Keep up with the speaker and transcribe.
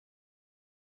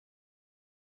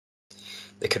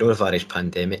The coronavirus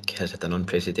pandemic has had an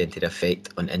unprecedented effect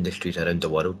on industries around the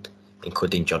world,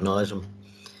 including journalism.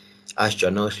 As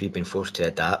journalists, we've been forced to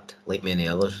adapt, like many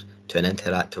others, to an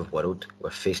interactive world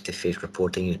where face-to-face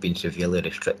reporting has been severely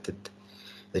restricted.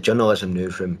 The journalism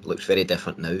newsroom looks very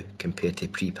different now compared to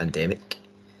pre-pandemic,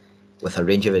 with a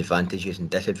range of advantages and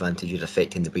disadvantages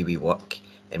affecting the way we work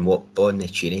in what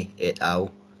Bonnicini et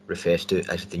al. Refers to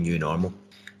as the new normal.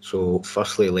 So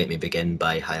firstly, let me begin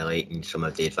by highlighting some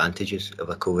of the advantages of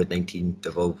a COVID-19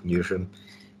 Devolved newsroom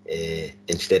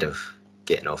instead of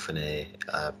getting off in a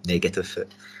negative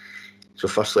foot. So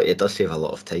firstly, it does save a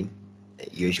lot of time.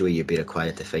 Usually you'd be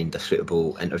required to find a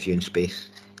suitable interviewing space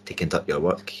to conduct your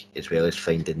work, as well as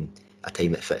finding a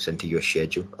time that fits into your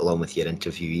schedule, along with your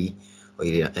interviewee or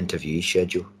your interviewee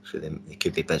schedule, so they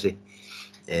could be busy.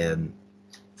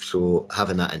 So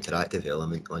having that interactive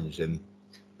element on Zoom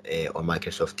or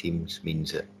Microsoft Teams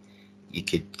means that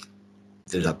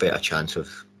there's a better chance of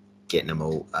getting them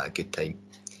all at a good time.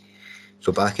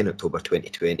 So back in October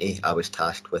 2020, I was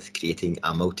tasked with creating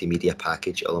a multimedia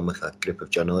package along with a group of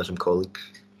journalism colleagues.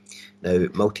 Now,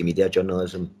 multimedia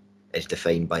journalism is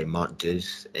defined by Mark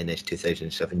Dews in his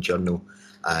 2007 journal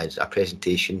as a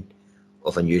presentation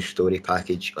of a news story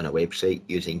package on a website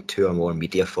using 2 or more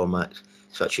media formats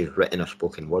such as written or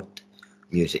spoken word,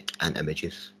 music and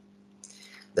images.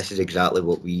 This is exactly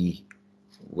what we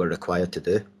were required to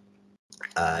do,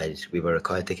 as we were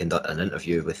required to conduct an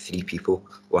interview with 3 people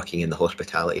working in the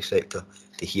hospitality sector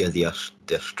to hear their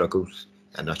struggles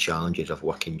and their challenges of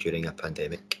working during a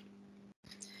pandemic.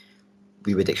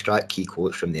 We would extract key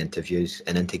quotes from the interviews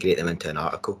and integrate them into an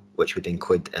article, which would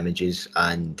include images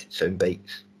and sound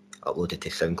bites uploaded to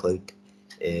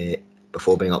SoundCloud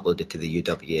before being uploaded to the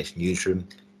UWS Newsroom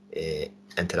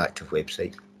interactive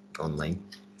website online.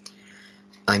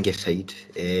 Angus Hyde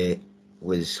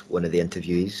was one of the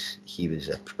interviewees. He was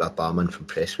a barman from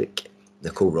Prestwick.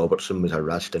 Nicole Robertson was a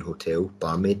Radisson Hotel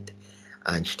barmaid,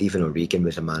 and Stephen O'Regan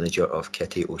was a manager of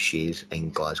Kitty O'Shea's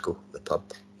in Glasgow, the pub.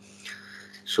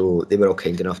 So they were all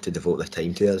kind enough to devote their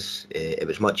time to us. It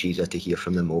was much easier to hear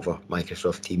from them over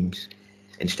Microsoft Teams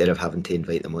instead of having to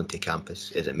invite them onto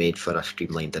campus, as it made for a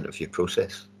streamlined interview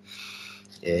process.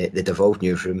 The Devolved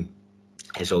newsroom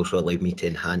has also allowed me to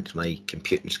enhance my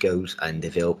computing skills and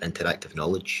develop interactive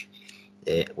knowledge.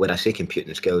 When I say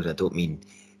computing skills, I don't mean,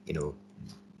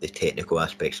 the technical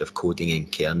aspects of coding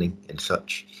and kerning and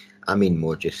such. I mean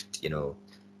more just,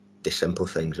 the simple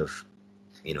things of,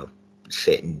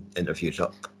 setting interviews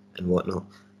up and whatnot.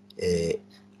 I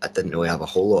didn't really have a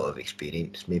whole lot of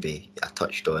experience. Maybe I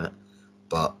touched on it,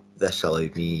 but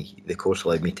the course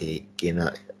allowed me to gain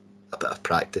a bit of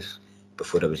practice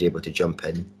before I was able to jump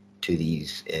in to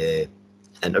these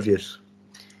interviews.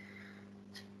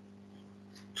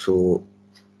 So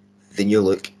the new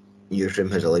look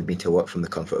newsroom has allowed me to work from the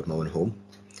comfort of my own home,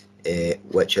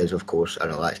 which is of course a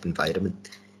relaxed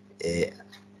environment,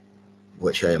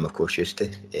 which I am of course used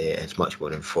to. It's much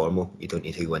more informal. You don't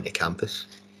need to go into campus,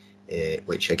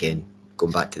 which again,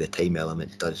 going back to the time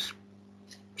element, does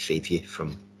save you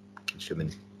from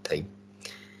consuming time.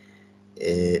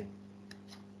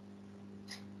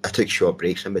 I took short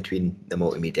breaks in between the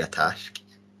multimedia task,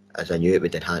 as I knew it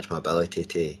would enhance my ability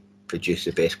to produce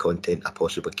the best content I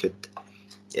possibly could.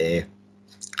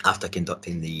 After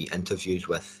conducting the interviews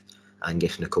with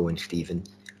Angus, Nicole and Stephen,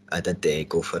 I did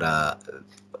go for a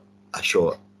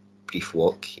short, brief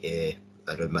walk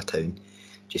around my town,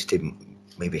 just to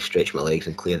maybe stretch my legs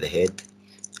and clear the head.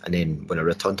 And then when I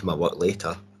returned to my work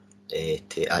later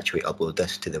to actually upload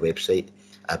this to the website,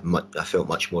 I felt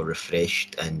much more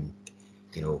refreshed and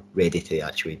ready to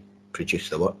actually produce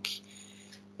the work.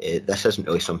 This isn't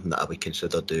really something that I would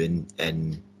consider doing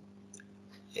in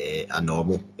a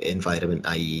normal environment,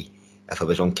 i.e. if I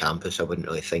was on campus I wouldn't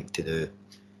really think to do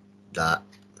that,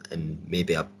 and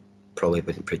maybe I probably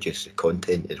wouldn't produce the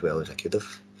content as well as I could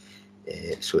have.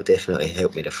 So it definitely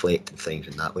helped me reflect on things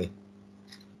in that way.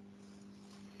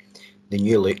 The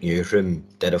new look newsroom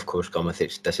did of course come with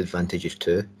its disadvantages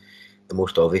too. The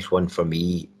most obvious one for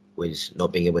me was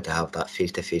not being able to have that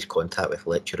face-to-face contact with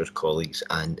lecturers, colleagues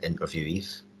and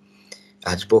interviewees. I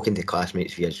had spoken to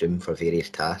classmates via Zoom for various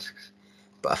tasks,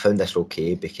 but I found this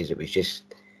okay because it was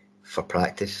just for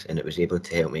practice and it was able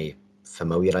to help me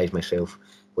familiarise myself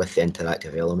with the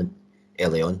interactive element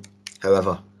early on.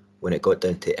 However, when it got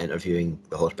down to interviewing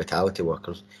the hospitality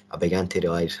workers, I began to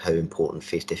realise how important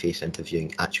face-to-face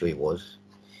interviewing actually was.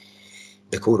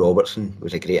 Nicole Robertson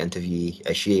was a great interviewee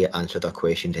as she answered our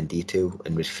questions in detail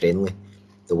and was friendly,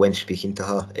 though when speaking to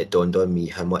her it dawned on me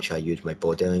how much I use my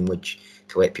body language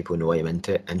to let people know I'm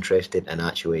interested and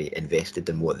actually invested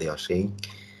in what they are saying.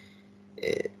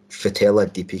 Fotella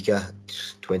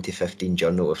Deepika's 2015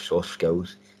 Journal of Soft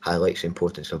Skills highlights the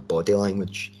importance of body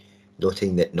language,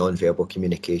 noting that non-verbal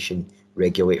communication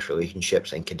regulates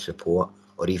relationships and can support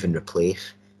or even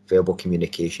replace verbal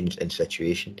communications in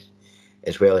situations,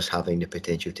 as well as having the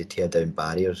potential to tear down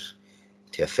barriers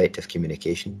to effective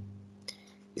communication.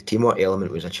 The teamwork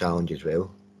element was a challenge as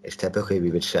well, as typically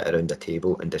we would sit around a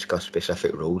table and discuss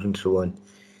specific roles and so on.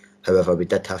 However, we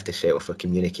did have to settle for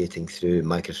communicating through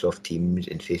Microsoft Teams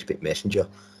and Facebook Messenger.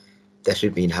 This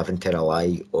would mean having to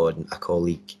rely on a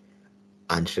colleague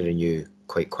answering you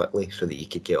quite quickly so that you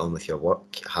could get on with your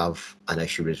work, have an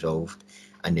issue resolved,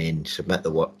 and then submit the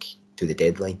work to the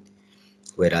deadline.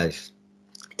 Whereas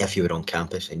if you were on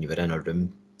campus and you were in a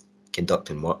room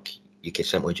conducting work, you could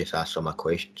simply just ask someone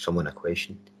a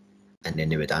question, and then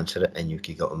they would answer it, and you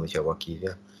could get on with your work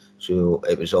easier. So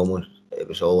it was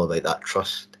all about that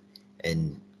trust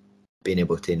and being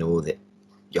able to know that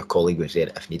your colleague was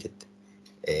there if needed,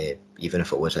 even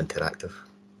if it was interactive.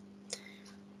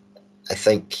 I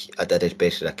think I did as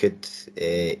best as I could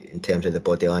in terms of the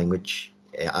body language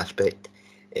aspect,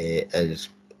 as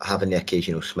having the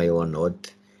occasional smile or nod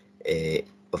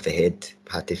of the head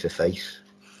had to suffice.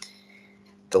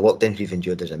 The lockdowns we've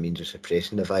endured as a means of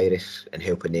suppressing the virus and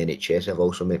helping the NHS have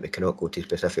also meant we cannot go to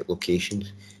specific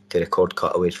locations to record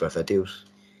cutaways for videos,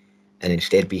 and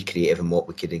instead be creative in what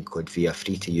we could include via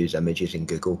free-to-use images in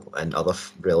Google and other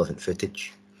relevant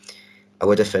footage. I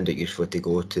would have found it useful to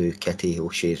go to Kitty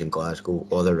O'Shea's in Glasgow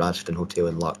or the Radisson Hotel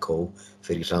in Larkhall,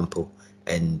 for example,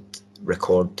 and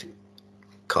record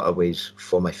cutaways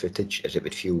for my footage, as it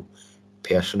would feel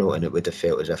personal and it would have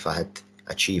felt as if I had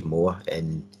achieved more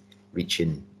in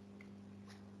reaching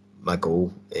my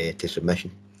goal to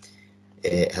submission.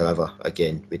 However,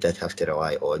 again, we did have to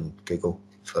rely on Google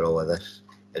for all of this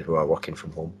as we were working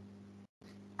from home.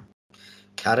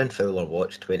 Karen Fowler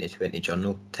Watt's 2020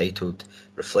 journal, titled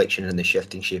Reflections on the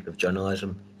Shifting Shape of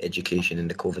Journalism, Education in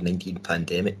the COVID-19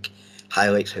 Pandemic,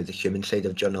 highlights how the human side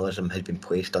of journalism has been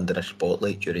placed under a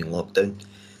spotlight during lockdown,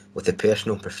 with the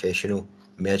personal and professional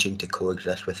merging to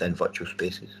coexist within virtual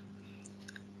spaces.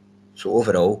 So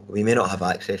overall, we may not have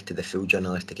access to the full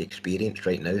journalistic experience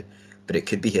right now, but it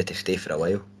could be here to stay for a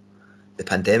while. The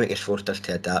pandemic has forced us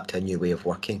to adapt to a new way of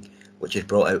working, which has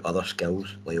brought out other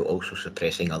skills while also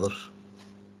suppressing others.